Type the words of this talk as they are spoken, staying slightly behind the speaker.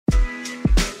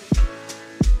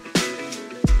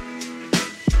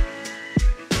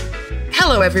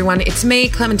Hello everyone, it's me,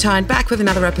 Clementine, back with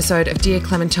another episode of Dear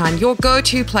Clementine, your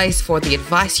go-to place for the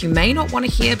advice you may not want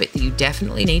to hear but that you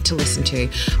definitely need to listen to.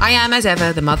 I am, as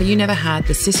ever, the mother you never had,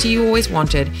 the sister you always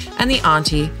wanted, and the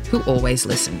auntie who always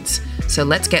listens. So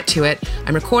let's get to it.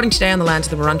 I'm recording today on the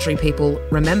lands of the Wurundjeri people.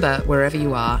 Remember, wherever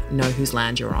you are, know whose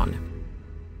land you're on.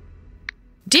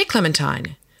 Dear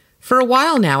Clementine, for a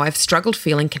while now I've struggled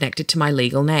feeling connected to my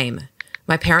legal name.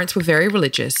 My parents were very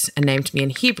religious and named me in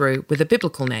Hebrew with a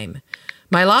biblical name.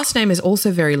 My last name is also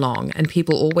very long and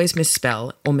people always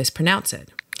misspell or mispronounce it.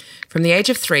 From the age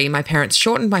of 3, my parents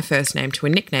shortened my first name to a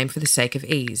nickname for the sake of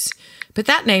ease. But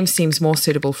that name seems more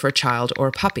suitable for a child or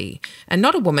a puppy, and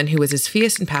not a woman who is as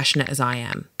fierce and passionate as I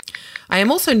am. I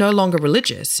am also no longer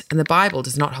religious, and the Bible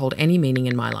does not hold any meaning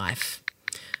in my life.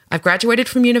 I've graduated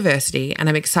from university and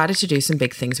I'm excited to do some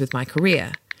big things with my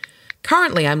career.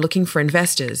 Currently, I'm looking for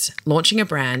investors, launching a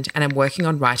brand, and I'm working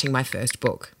on writing my first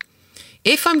book.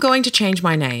 If I'm going to change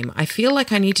my name, I feel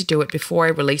like I need to do it before I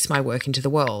release my work into the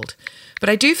world. But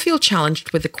I do feel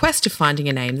challenged with the quest of finding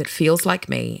a name that feels like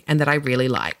me and that I really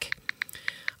like.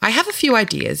 I have a few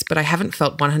ideas, but I haven't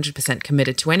felt 100%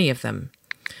 committed to any of them.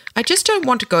 I just don't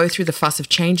want to go through the fuss of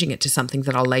changing it to something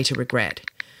that I'll later regret.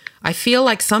 I feel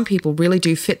like some people really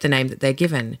do fit the name that they're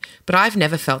given, but I've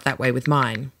never felt that way with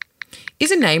mine. Is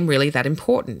a name really that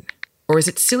important? Or is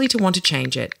it silly to want to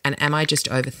change it, and am I just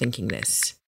overthinking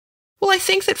this? Well, I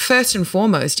think that first and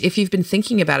foremost, if you've been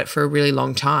thinking about it for a really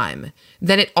long time,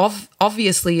 then it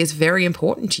obviously is very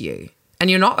important to you. And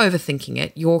you're not overthinking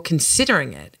it, you're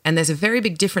considering it. And there's a very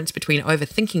big difference between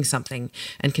overthinking something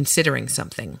and considering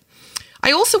something.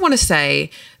 I also want to say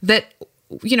that,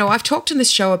 I've talked in this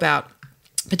show about,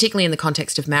 particularly in the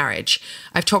context of marriage,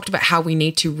 I've talked about how we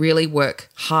need to really work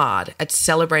hard at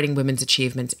celebrating women's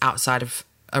achievements outside of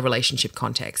a relationship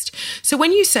context. So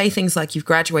when you say things like you've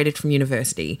graduated from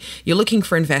university, you're looking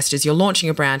for investors, you're launching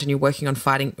a brand and you're working on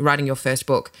writing your first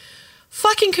book,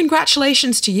 fucking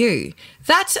congratulations to you.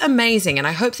 That's amazing. And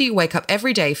I hope that you wake up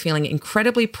every day feeling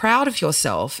incredibly proud of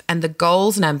yourself and the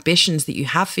goals and ambitions that you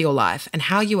have for your life and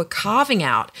how you are carving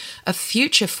out a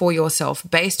future for yourself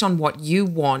based on what you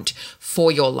want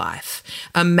for your life.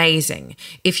 Amazing.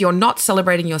 If you're not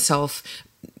celebrating yourself,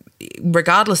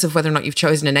 regardless of whether or not you've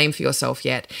chosen a name for yourself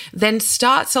yet, then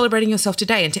start celebrating yourself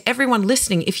today. And to everyone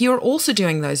listening, if you're also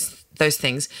doing those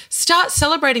things, start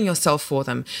celebrating yourself for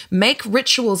them. Make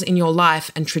rituals in your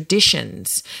life and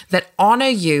traditions that honor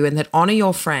you and that honor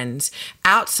your friends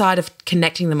outside of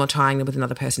connecting them or tying them with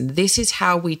another person. This is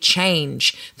how we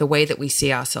change the way that we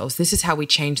see ourselves. This is how we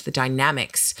change the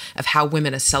dynamics of how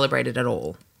women are celebrated at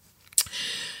all.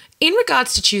 In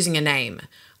regards to choosing a name,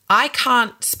 I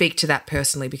can't speak to that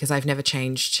personally because I've never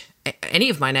changed any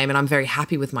of my name and I'm very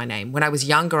happy with my name. When I was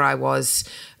younger, I was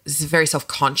very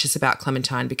self-conscious about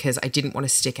Clementine because I didn't want to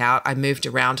stick out. I moved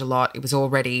around a lot. It was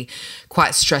already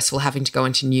quite stressful having to go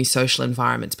into new social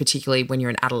environments, particularly when you're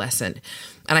an adolescent.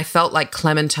 And I felt like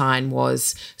Clementine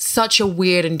was such a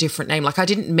weird and different name. Like I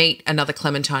didn't meet another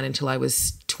Clementine until I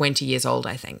was 20 years old,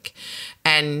 I think.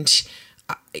 And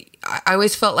I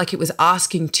always felt like it was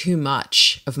asking too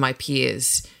much of my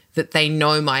peers that they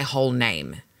know my whole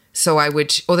name. So I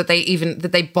would, or that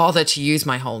they bother to use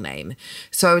my whole name.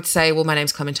 So I would say, well, my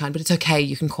name's Clementine, but it's okay,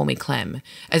 you can call me Clem.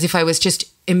 As if I was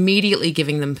just immediately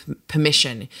giving them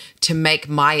permission to make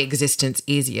my existence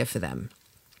easier for them.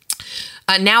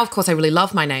 Now, of course, I really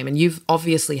love my name, and you've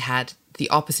obviously had the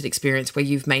opposite experience where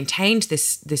you've maintained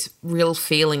this real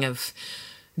feeling of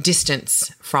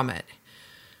distance from it.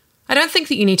 I don't think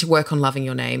that you need to work on loving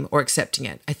your name or accepting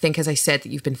it. I think, as I said, that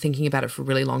you've been thinking about it for a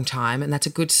really long time, and that's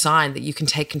a good sign that you can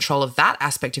take control of that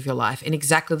aspect of your life in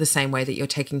exactly the same way that you're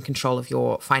taking control of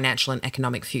your financial and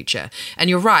economic future. And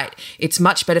you're right, it's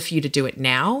much better for you to do it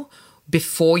now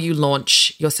before you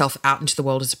launch yourself out into the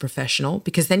world as a professional,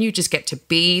 because then you just get to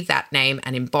be that name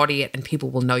and embody it, and people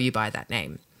will know you by that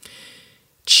name.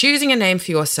 Choosing a name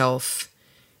for yourself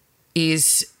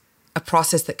is a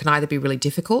process that can either be really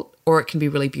difficult or it can be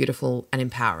really beautiful and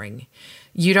empowering.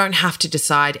 You don't have to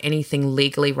decide anything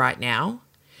legally right now.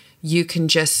 You can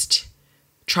just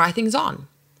try things on,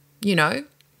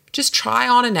 just try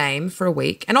on a name for a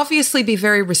week and obviously be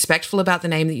very respectful about the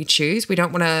name that you choose. We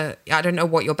don't want to, I don't know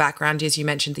what your background is. You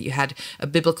mentioned that you had a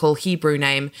biblical Hebrew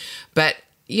name, but,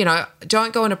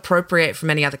 don't go and appropriate from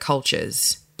any other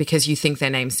cultures because you think their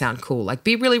names sound cool. Like,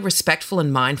 be really respectful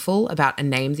and mindful about a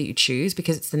name that you choose,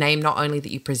 because it's the name not only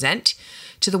that you present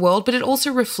to the world, but it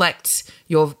also reflects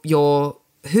your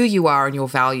who you are and your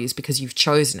values because you've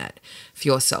chosen it for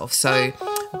yourself. So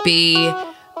be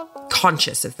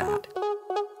conscious of that.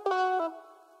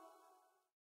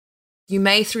 You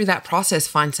may, through that process,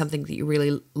 find something that you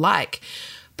really like,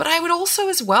 But I would also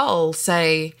as well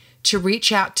say to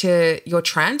reach out to your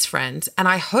trans friends, and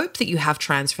I hope that you have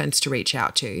trans friends to reach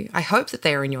out to. I hope that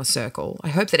they are in your circle. I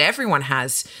hope that everyone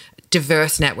has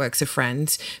diverse networks of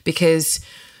friends because,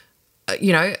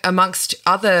 amongst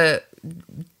other,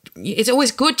 it's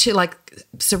always good to like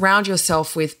surround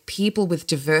yourself with people with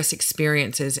diverse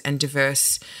experiences and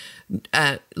diverse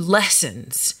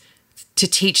lessons to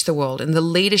teach the world, and the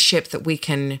leadership that we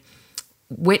can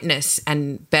witness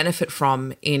and benefit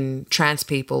from in trans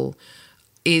people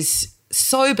is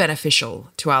so beneficial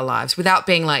to our lives without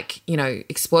being like,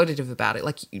 exploitative about it.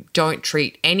 Like, you don't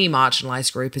treat any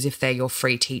marginalized group as if they're your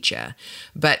free teacher.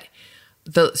 But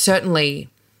certainly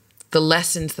the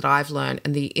lessons that I've learned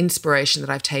and the inspiration that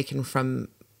I've taken from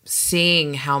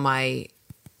seeing how my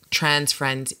trans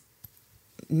friends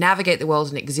navigate the world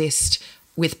and exist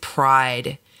with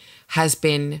pride has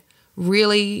been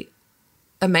really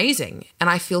amazing. And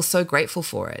I feel so grateful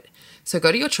for it. So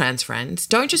go to your trans friends.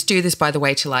 Don't just do this, by the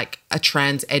way, to like a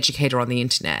trans educator on the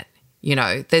internet.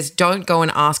 Don't go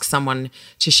and ask someone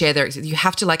to share their, you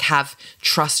have to like have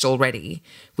trust already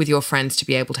with your friends to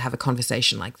be able to have a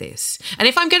conversation like this. And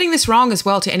if I'm getting this wrong as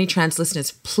well, to any trans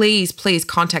listeners, please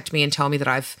contact me and tell me that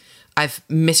I've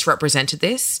misrepresented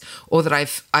this, or that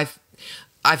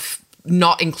I've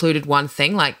not included one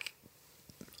thing. Like,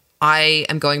 I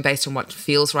am going based on what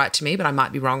feels right to me, but I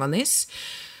might be wrong on this.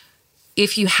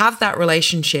 If you have that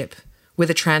relationship with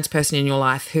a trans person in your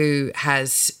life who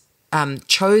has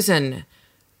chosen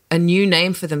a new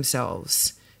name for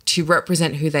themselves to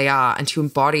represent who they are and to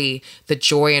embody the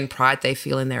joy and pride they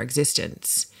feel in their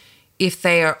existence, if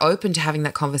they are open to having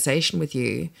that conversation with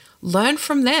you, learn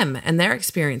from them and their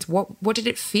experience. What did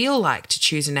it feel like to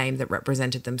choose a name that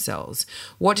represented themselves?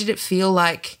 What did it feel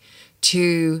like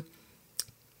to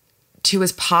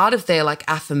as part of their like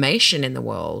affirmation in the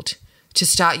world, to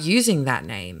start using that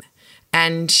name?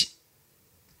 And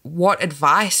what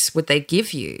advice would they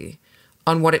give you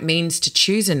on what it means to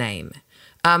choose a name?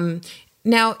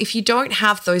 Now, if you don't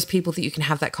have those people that you can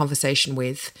have that conversation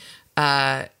with,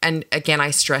 and again,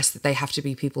 I stress that they have to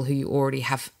be people who you already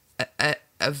have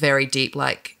a very deep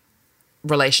like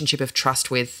relationship of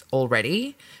trust with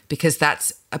already, because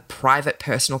that's a private,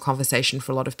 personal conversation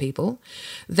for a lot of people,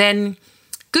 then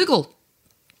Google,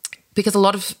 because a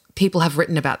lot of people have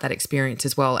written about that experience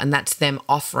as well, and that's them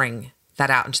offering that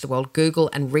out into the world. Google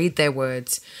and read their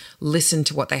words, listen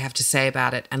to what they have to say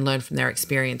about it, and learn from their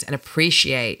experience and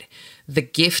appreciate the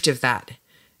gift of that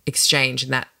exchange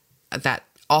and that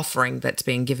offering that's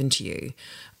being given to you.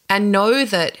 And know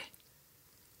that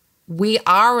we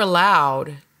are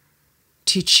allowed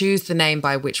to choose the name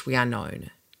by which we are known.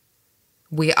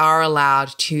 We are allowed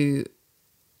to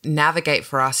navigate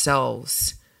for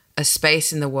ourselves a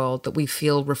space in the world that we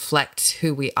feel reflects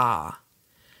who we are.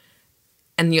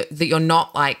 And that you're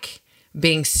not like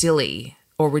being silly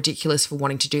or ridiculous for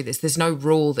wanting to do this. There's no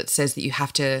rule that says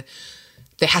that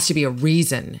there has to be a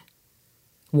reason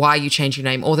why you change your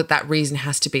name, or that reason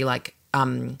has to be like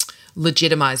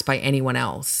legitimized by anyone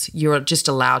else. You're just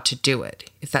allowed to do it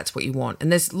if that's what you want.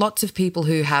 And there's lots of people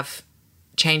who have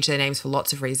changed their names for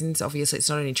lots of reasons. Obviously, it's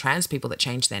not only trans people that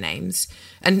change their names,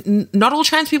 and not all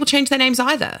trans people change their names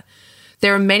either.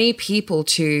 There are many people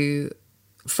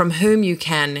from whom you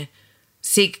can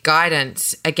seek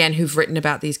guidance, again, who've written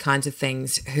about these kinds of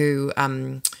things, who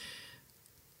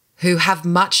have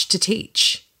much to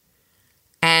teach.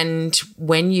 And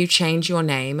when you change your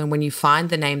name and when you find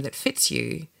the name that fits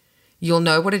you, you'll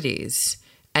know what it is,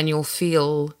 and you'll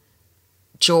feel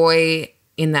joy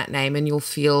in that name, and you'll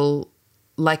feel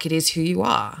like it is who you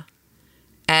are.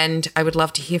 And I would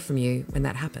love to hear from you when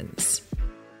that happens.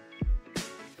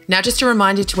 Now, just a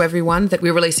reminder to everyone that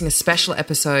we're releasing a special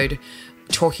episode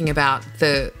talking about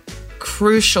the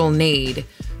crucial need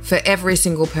for every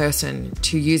single person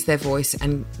to use their voice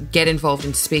and get involved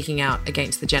in speaking out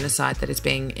against the genocide that is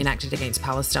being enacted against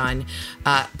Palestine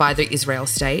by the Israel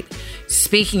state,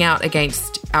 speaking out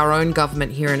against our own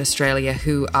government here in Australia,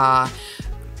 who are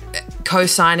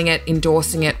co-signing it,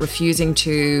 endorsing it, refusing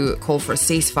to call for a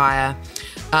ceasefire.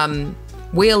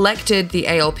 We elected the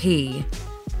ALP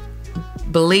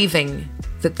believing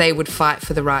that they would fight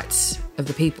for the rights of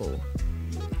the people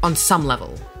on some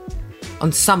level,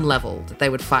 that they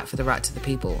would fight for the rights of the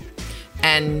people.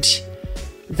 And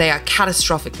they are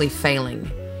catastrophically failing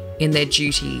in their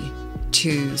duty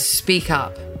to speak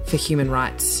up for human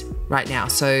rights right now.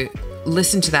 So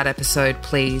listen to that episode,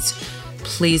 please.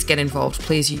 Please get involved.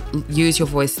 Please use your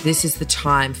voice. This is the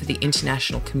time for the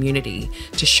international community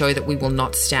to show that we will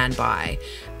not stand by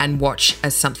and watch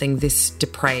as something this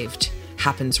depraved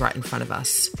happens right in front of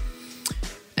us.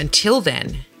 Until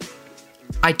then,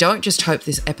 I don't just hope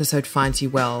this episode finds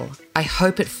you well, I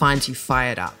hope it finds you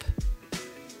fired up.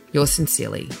 Yours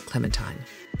sincerely, Clementine.